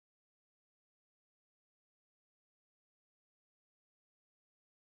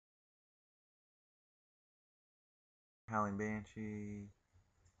Howling Banshee.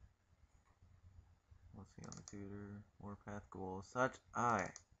 Let's see on the tutor. Warpath Ghoul. Such I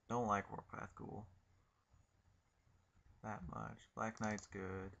don't like Warpath Ghoul that much. Black Knight's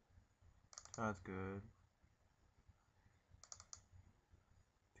good. Child's good.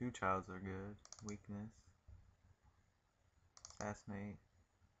 Two Childs are good. Weakness. Assassinate.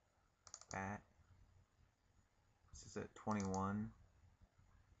 Bat. This is at 21.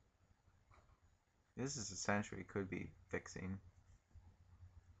 This is essentially could be fixing.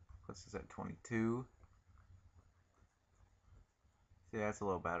 Puts us at 22. See, that's a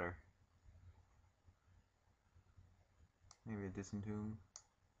little better. Maybe a Disentomb.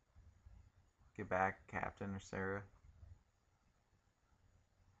 Get back Captain or Sarah.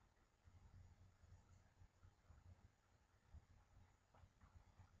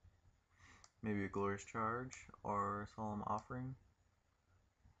 Maybe a Glorious Charge or Solemn Offering.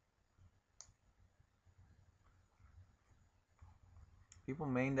 People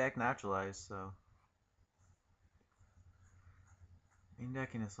main deck Naturalize, so main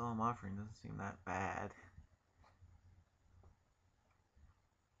decking a Solemn Offering doesn't seem that bad.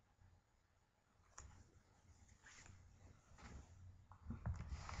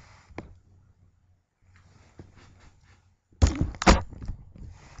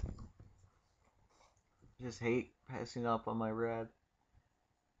 Just hate passing up on my red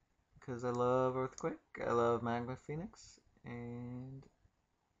because I love Earthquake, I love Magma Phoenix, and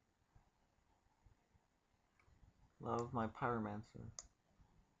love my Pyromancer.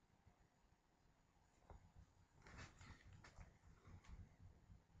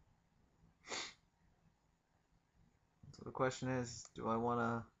 So the question is, do I want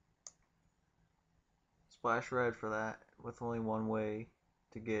to splash red for that with only one way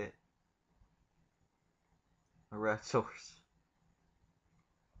to get a red source?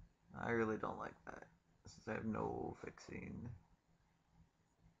 I really don't like that, since I have no fixing.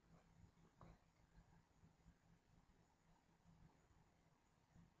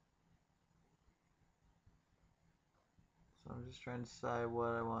 So I'm just trying to decide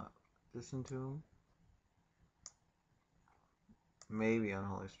what I want. Disentomb? Maybe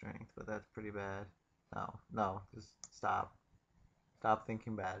Unholy Strength, but that's pretty bad. No, just stop. Stop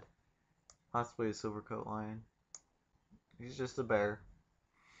thinking bad. Possibly a Silvercoat Lion. He's just a bear.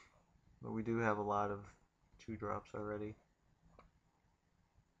 But we do have a lot of 2-drops already.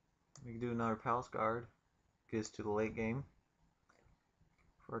 We can do another Palace Guard. Gets to the late game.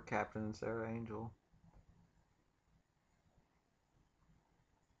 For Captain and Sarah Angel.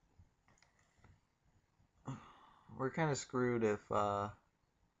 We're kind of screwed if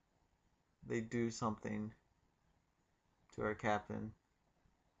they do something to our Captain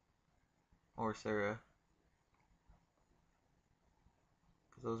or Sarah.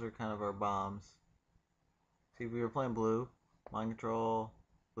 Because those are kind of our bombs. See, if we were playing blue, Mind Control,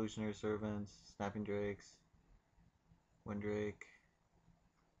 Evolutionary Servants, Snapping Drakes, Windrake,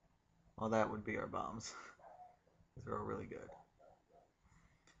 all that would be our bombs. They're all really good.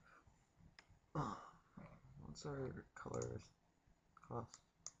 What's our colors cost?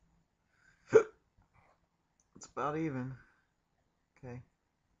 It's about even. Okay.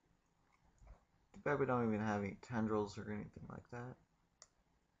 Too bad we don't even have any tendrils or anything like that.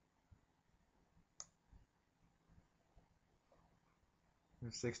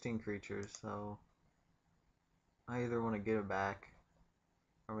 There's 16 creatures, so I either want to get it back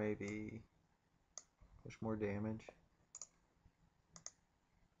or maybe push more damage.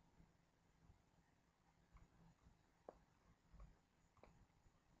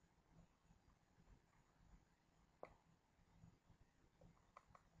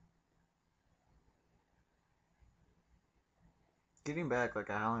 Getting back like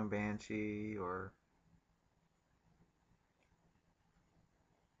a Howling Banshee or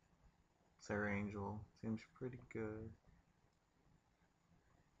Sarah Angel seems pretty good.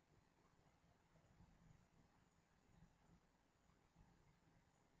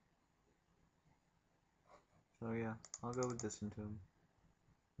 So yeah, I'll go with Disentomb.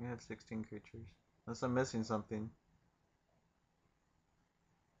 We have 16 creatures. Unless I'm missing something.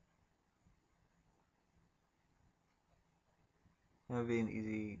 That would be an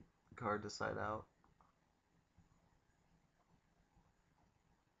easy card to side out.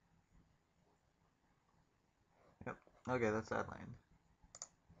 Yep. Okay, that's that land.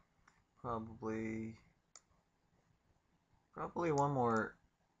 Probably one more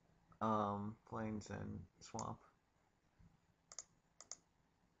plains and swamp.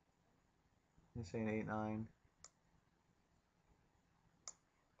 You're saying 8-9.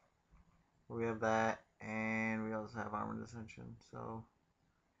 We have that, and we also have Armored Ascension, so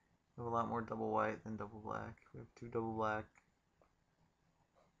We have a lot more double white than double black. We have 2 double black.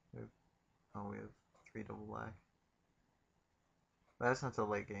 We have 3 double black. But that's not till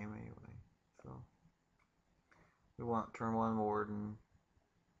late game anyway. So we want turn 1 Warden.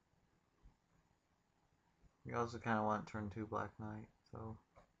 We also kind of want turn 2 Black Knight. So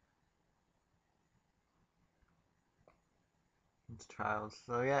it's Trials.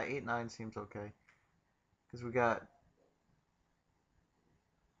 So yeah, 8-9 seems okay. Because we got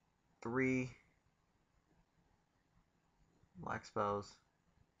 3 black spells.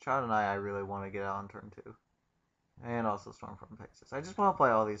 Child and I really want to get out on turn 2. And also Stormfront Pegasus. I just want to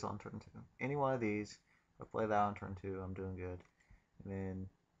play all these on turn 2. Any one of these, if I play that on turn 2, I'm doing good. And then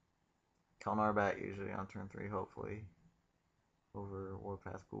Kelnar Bat usually on turn 3, hopefully. Over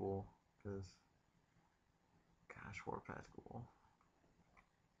Warpath Ghoul. Because, gosh, Warpath Ghoul.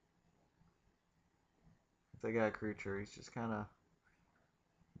 If they got a creature, he's just kind of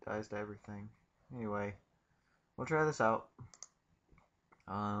dies to everything. Anyway, we'll try this out.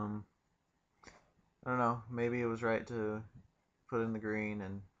 I don't know, maybe it was right to put in the green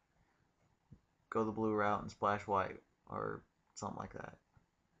and go the blue route and splash white, or something like that.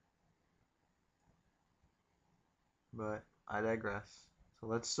 But I digress. So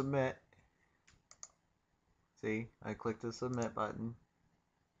let's submit. See, I clicked the submit button.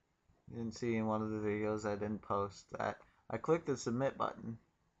 You didn't see in one of the videos I didn't post that. I clicked the submit button,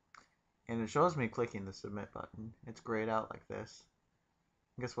 and it shows me clicking the submit button. It's grayed out like this.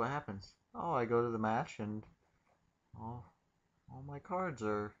 And guess what happens? Oh, I go to the match, and all my cards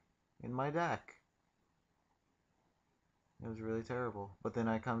are in my deck. It was really terrible. But then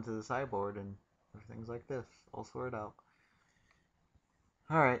I come to the sideboard, and there's things like this, all sorted out.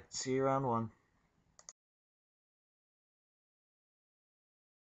 Alright, see you round 1.